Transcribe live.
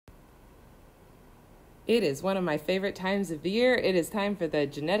It is one of my favorite times of the year. It is time for the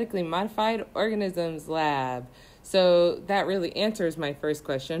Genetically Modified Organisms Lab. So that really answers my first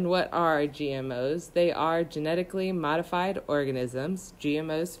question. What are GMOs? They are genetically modified organisms,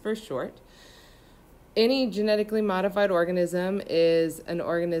 GMOs for short. Any genetically modified organism is an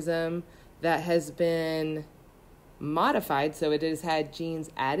organism that has been modified, so it has had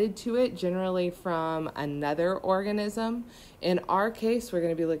genes added to it, generally from another organism. In our case, we're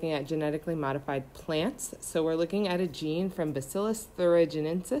going to be looking at genetically modified plants. So we're looking at a gene from Bacillus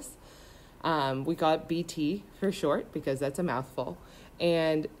thuringiensis. We call it BT for short because that's a mouthful.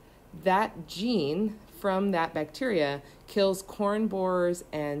 And that gene from that bacteria kills corn borers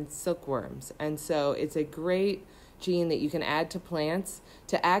and silkworms. And so it's a great gene that you can add to plants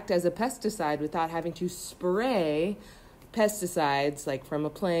to act as a pesticide without having to spray pesticides like from a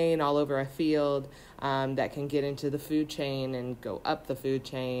plane all over a field that can get into the food chain and go up the food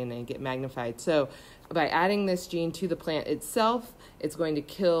chain and get magnified. So by adding this gene to the plant itself, it's going to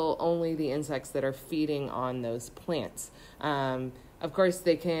kill only the insects that are feeding on those plants. Of course,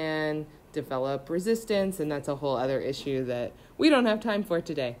 they can develop resistance, and that's a whole other issue that we don't have time for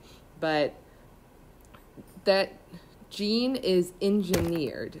today. But that gene is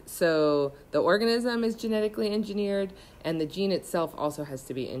engineered. So the organism is genetically engineered, and the gene itself also has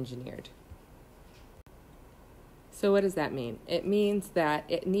to be engineered. So what does that mean? It means that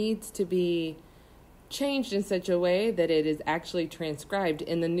it needs to be changed in such a way that it is actually transcribed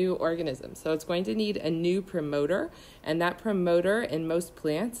in the new organism. So it's going to need a new promoter, and that promoter in most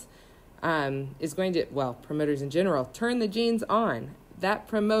plants is going to, promoters in general, turn the genes on. That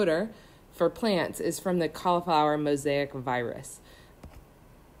promoter for plants is from the cauliflower mosaic virus.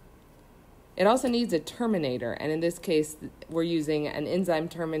 It also needs a terminator, and in this case, we're using an enzyme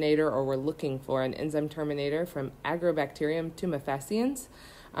terminator, or we're looking for an enzyme terminator from Agrobacterium tumefaciens.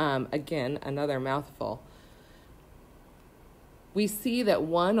 Again, another mouthful. We see that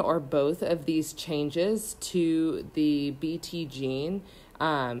one or both of these changes to the BT gene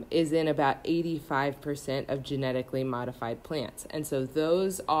is in about 85% of genetically modified plants. And so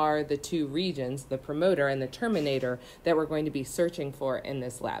those are the two regions, the promoter and the terminator, that we're going to be searching for in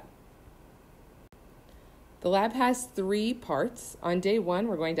this lab. The lab has 3 parts. On day 1,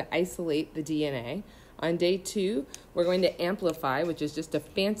 we're going to isolate the DNA. On day 2, we're going to amplify, which is just a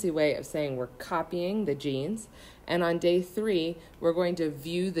fancy way of saying we're copying the genes. And on day 3, we're going to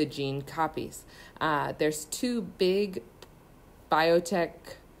view the gene copies. There's 2 big biotech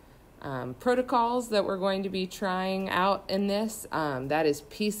protocols that we're going to be trying out in this. That is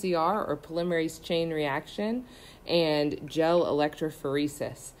PCR, or polymerase chain reaction, and gel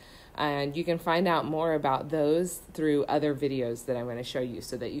electrophoresis. And you can find out more about those through other videos that I'm going to show you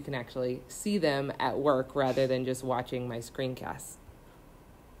so that you can actually see them at work rather than just watching my screencasts.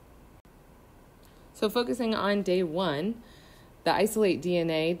 So focusing on day 1, the isolate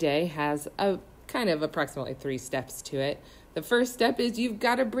DNA day has a kind of approximately 3 steps to it. The first step is you've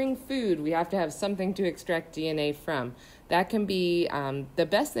got to bring food. We have to have something to extract DNA from. That can be, the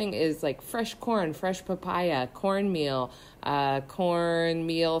best thing is like fresh corn, fresh papaya, cornmeal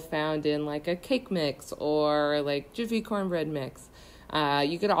found in like a cake mix or like Jiffy cornbread mix.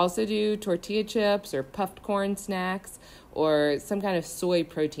 You could also do tortilla chips or puffed corn snacks or some kind of soy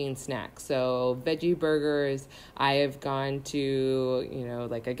protein snack. So veggie burgers. I have gone to,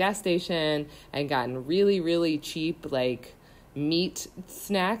 like a gas station and gotten really, really cheap, like meat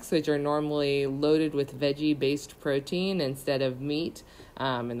snacks, which are normally loaded with veggie-based protein instead of meat,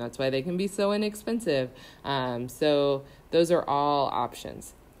 and that's why they can be so inexpensive. So those are all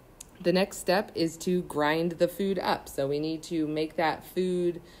options. The next step is to grind the food up. So we need to make that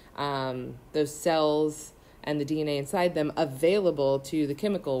food, those cells and the DNA inside them, available to the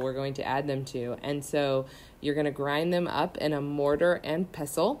chemical we're going to add them to. And so you're going to grind them up in a mortar and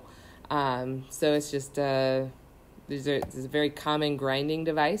pestle. So it's just this is a very common grinding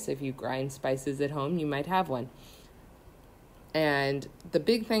device. If you grind spices at home, you might have one. And the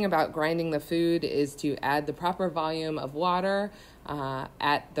big thing about grinding the food is to add the proper volume of water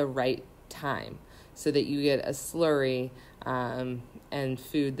at the right time so that you get a slurry and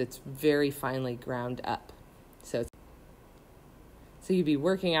food that's very finely ground up. So you'd be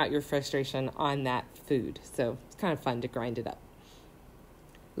working out your frustration on that food. So it's kind of fun to grind it up.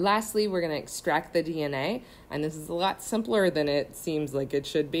 Lastly, we're going to extract the DNA, and this is a lot simpler than it seems like it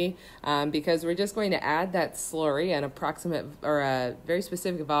should be, because we're just going to add that slurry, an approximate or a very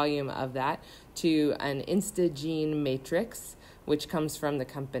specific volume of that, to an InstaGene matrix, which comes from the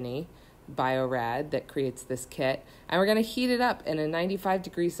company BioRad that creates this kit, and we're going to heat it up in a 95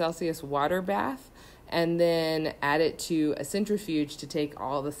 degrees Celsius water bath, and then add it to a centrifuge to take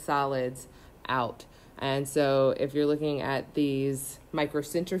all the solids out. And so if you're looking at these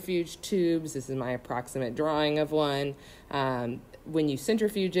microcentrifuge tubes, this is my approximate drawing of one. When you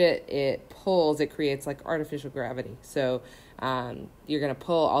centrifuge it, it creates like artificial gravity. So you're going to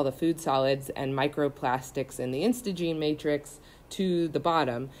pull all the food solids and microplastics in the instagene matrix to the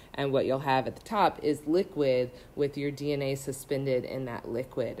bottom, and what you'll have at the top is liquid with your DNA suspended in that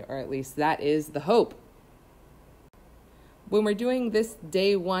liquid, or at least that is the hope. When we're doing this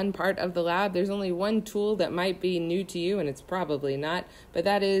day one part of the lab, there's only one tool that might be new to you, and it's probably not, but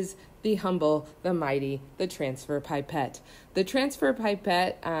that is the humble, the mighty, the transfer pipette. The transfer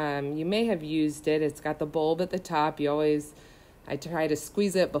pipette, you may have used it. It's got the bulb at the top. I try to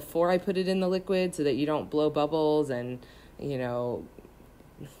squeeze it before I put it in the liquid so that you don't blow bubbles, and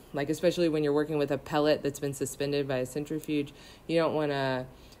like especially when you're working with a pellet that's been suspended by a centrifuge, you don't want to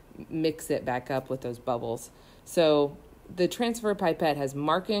mix it back up with those bubbles. So the transfer pipette has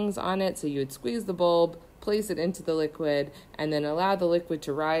markings on it, so you would squeeze the bulb, place it into the liquid, and then allow the liquid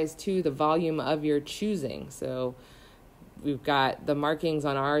to rise to the volume of your choosing. So we've got the markings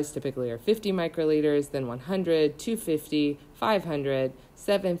on ours typically are 50 microliters, then 100, 250, 500,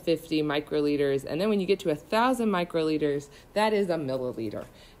 750 microliters, and then when you get to 1,000 microliters, that is a milliliter.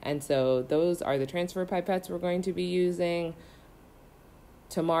 And so those are the transfer pipettes we're going to be using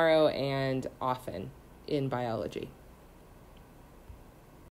tomorrow and often in biology.